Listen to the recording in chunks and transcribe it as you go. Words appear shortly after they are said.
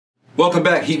Welcome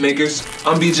back, Heatmakers.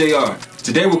 I'm BJR.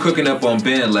 Today we're cooking up on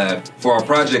Bandlab for our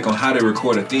project on how to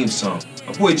record a theme song.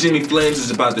 Our boy Jimmy Flames is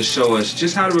about to show us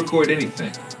just how to record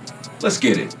anything. Let's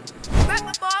get it.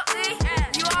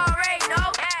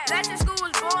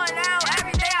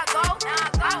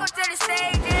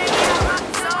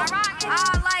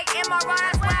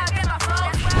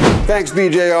 Thanks,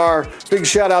 BJR. Big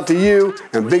shout out to you,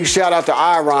 and big shout out to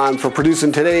iRhyme for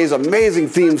producing today's amazing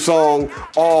theme song,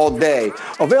 All Day.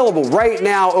 Available right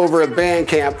now over at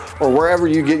Bandcamp or wherever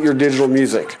you get your digital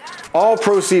music. All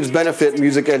proceeds benefit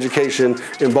music education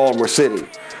in Baltimore City.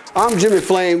 I'm Jimmy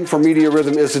Flame from Media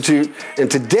Rhythm Institute, and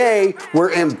today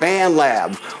we're in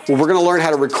Bandlab, where we're going to learn how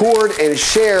to record and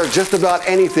share just about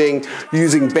anything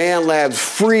using Bandlab's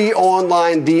free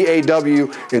online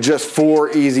DAW in just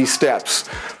 4 easy steps.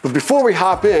 But before we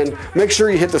hop in, make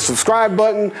sure you hit the subscribe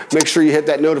button, make sure you hit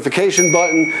that notification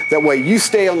button, that way you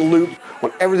stay on the loop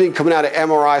on everything coming out of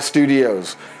MRI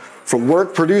Studios. From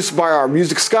work produced by our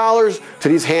music scholars to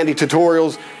these handy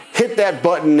tutorials, hit that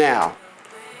button now.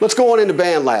 Let's go on into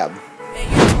Bandlab.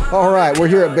 All right, we're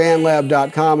here at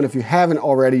bandlab.com, and if you haven't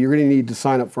already, you're going to need to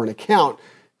sign up for an account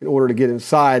in order to get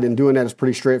inside, and doing that is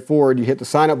pretty straightforward. You hit the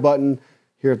sign up button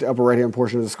here at the upper right-hand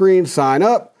portion of the screen, sign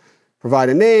up, provide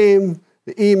a name,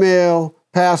 the email,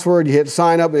 password, you hit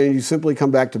sign up, and you simply come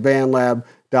back to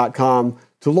bandlab.com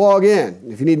to log in.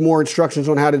 If you need more instructions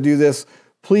on how to do this,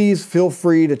 please feel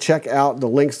free to check out the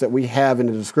links that we have in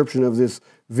the description of this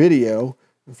video.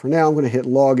 And for now, I'm going to hit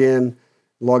log in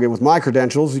with my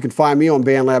credentials. You can find me on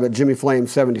Bandlab at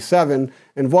JimmyFlame77,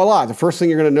 and voila, the first thing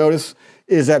you're going to notice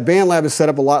is that Bandlab is set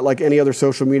up a lot like any other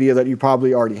social media that you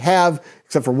probably already have,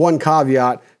 except for one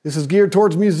caveat. This is geared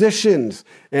towards musicians,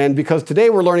 and because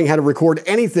today we're learning how to record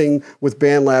anything with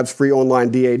Bandlab's free online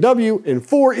DAW in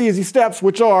 4 easy steps,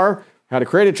 which are how to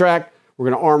create a track, we're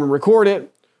going to arm and record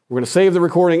it, we're going to save the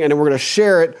recording, and then we're going to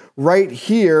share it right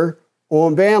here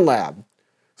on Bandlab.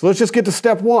 So let's just get to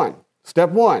step one. Step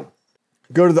one.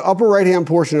 Go to the upper right-hand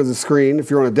portion of the screen if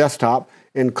you're on a desktop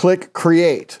and click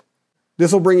Create.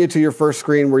 This will bring you to your first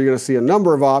screen where you're going to see a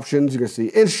number of options. You're going to see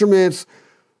instruments,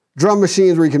 drum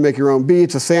machines where you can make your own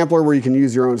beats, a sampler where you can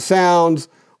use your own sounds,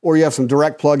 or you have some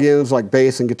direct plugins like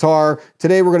bass and guitar.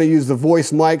 Today we're going to use the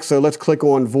voice mic, so let's click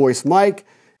on voice mic,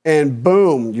 and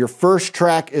boom, your first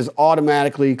track is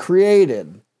automatically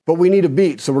created. But we need a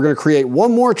beat, so we're going to create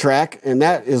one more track, and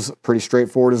that is pretty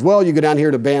straightforward as well. You go down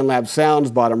here to Bandlab Sounds,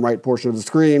 bottom right portion of the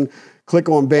screen, click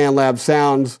on Bandlab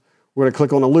Sounds, we're going to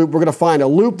click on a loop. We're going to find a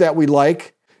loop that we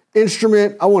like.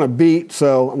 Instrument, I want a beat,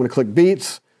 so I'm going to click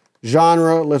Beats.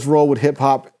 Genre, let's roll with hip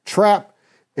hop trap,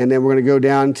 and then we're going to go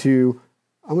down to,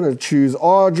 I'm going to choose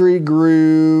Audrey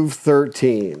Groove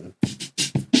 13.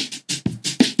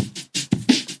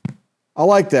 I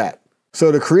like that. So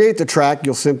to create the track,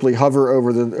 you'll simply hover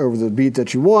over the beat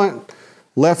that you want,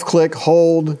 left click,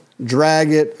 hold,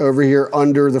 drag it over here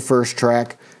under the first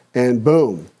track, and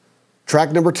boom.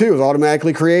 Track number 2 is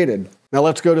automatically created. Now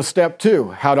let's go to step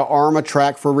 2, how to arm a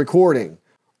track for recording.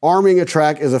 Arming a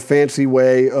track is a fancy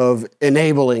way of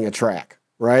enabling a track,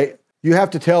 right? You have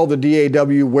to tell the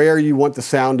DAW where you want the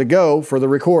sound to go for the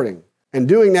recording. And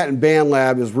doing that in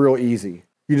Bandlab is real easy.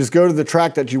 You just go to the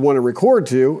track that you want to record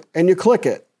to, and you click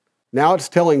it. Now it's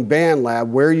telling Bandlab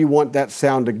where you want that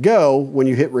sound to go when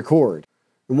you hit record.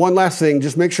 And one last thing,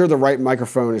 just make sure the right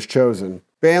microphone is chosen.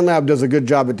 Bandlab does a good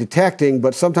job at detecting,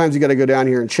 but sometimes you got to go down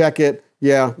here and check it.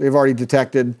 Yeah, they've already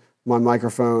detected my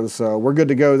microphone, so we're good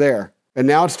to go there. And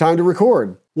now it's time to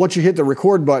record. Once you hit the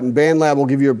record button, Bandlab will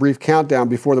give you a brief countdown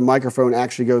before the microphone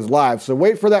actually goes live. So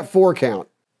wait for that 4 count.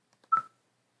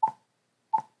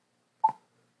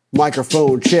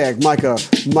 Microphone check,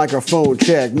 microphone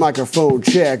check, microphone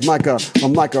check,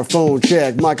 microphone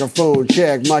check, microphone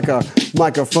check,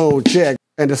 microphone check.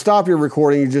 And to stop your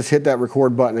recording, you just hit that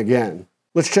record button again.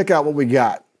 Let's check out what we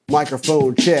got.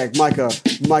 Microphone check,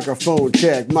 microphone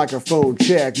check, microphone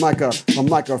check,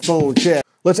 microphone check.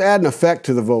 Let's add an effect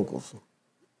to the vocals.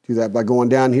 Do that by going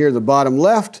down here to the bottom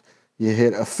left. You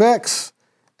hit Effects,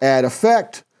 Add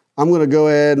Effect. I'm going to go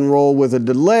ahead and roll with a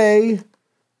delay.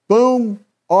 Boom.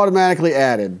 Automatically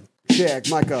added. Check,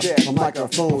 microphone check,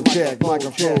 microphone check,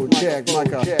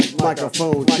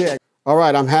 microphone check. All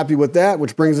right, I'm happy with that,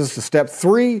 which brings us to step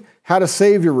 3, how to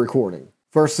save your recording.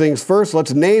 First things first,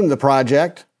 let's name the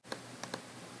project.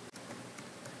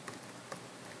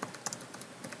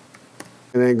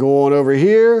 And then go on over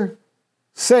here,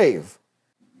 save.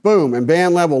 Boom, and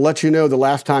Bandlab will let you know the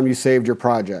last time you saved your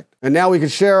project. And now we can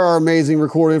share our amazing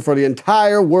recording for the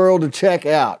entire world to check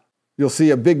out. You'll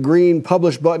see a big green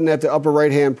publish button at the upper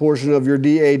right-hand portion of your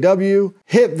DAW.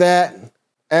 Hit that,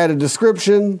 add a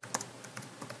description,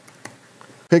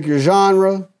 Pick your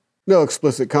genre. No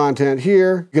explicit content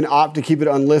here. You can opt to keep it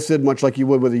unlisted, much like you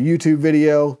would with a YouTube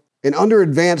video. And under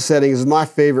advanced settings is my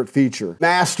favorite feature,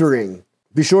 mastering.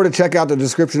 Be sure to check out the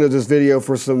description of this video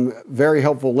for some very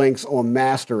helpful links on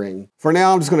mastering. For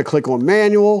now, I'm just going to click on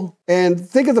manual and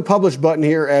think of the publish button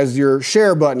here as your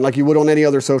share button like you would on any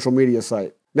other social media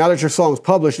site. Now that your song's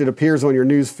published, it appears on your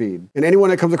news feed. And anyone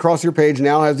that comes across your page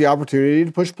now has the opportunity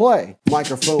to push play.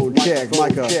 Microphone check,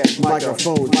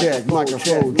 microphone check,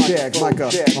 microphone check,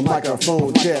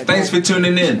 microphone check. Thanks for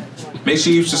tuning in. Make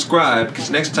sure you subscribe, because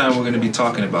next time we're going to be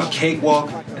talking about cakewalk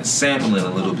and sampling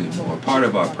a little bit more, part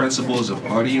of our Principles of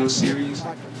Audio series.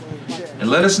 And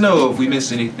let us know if we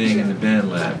missed anything in the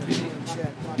Bandlab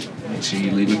video. Make sure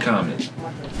you leave a comment.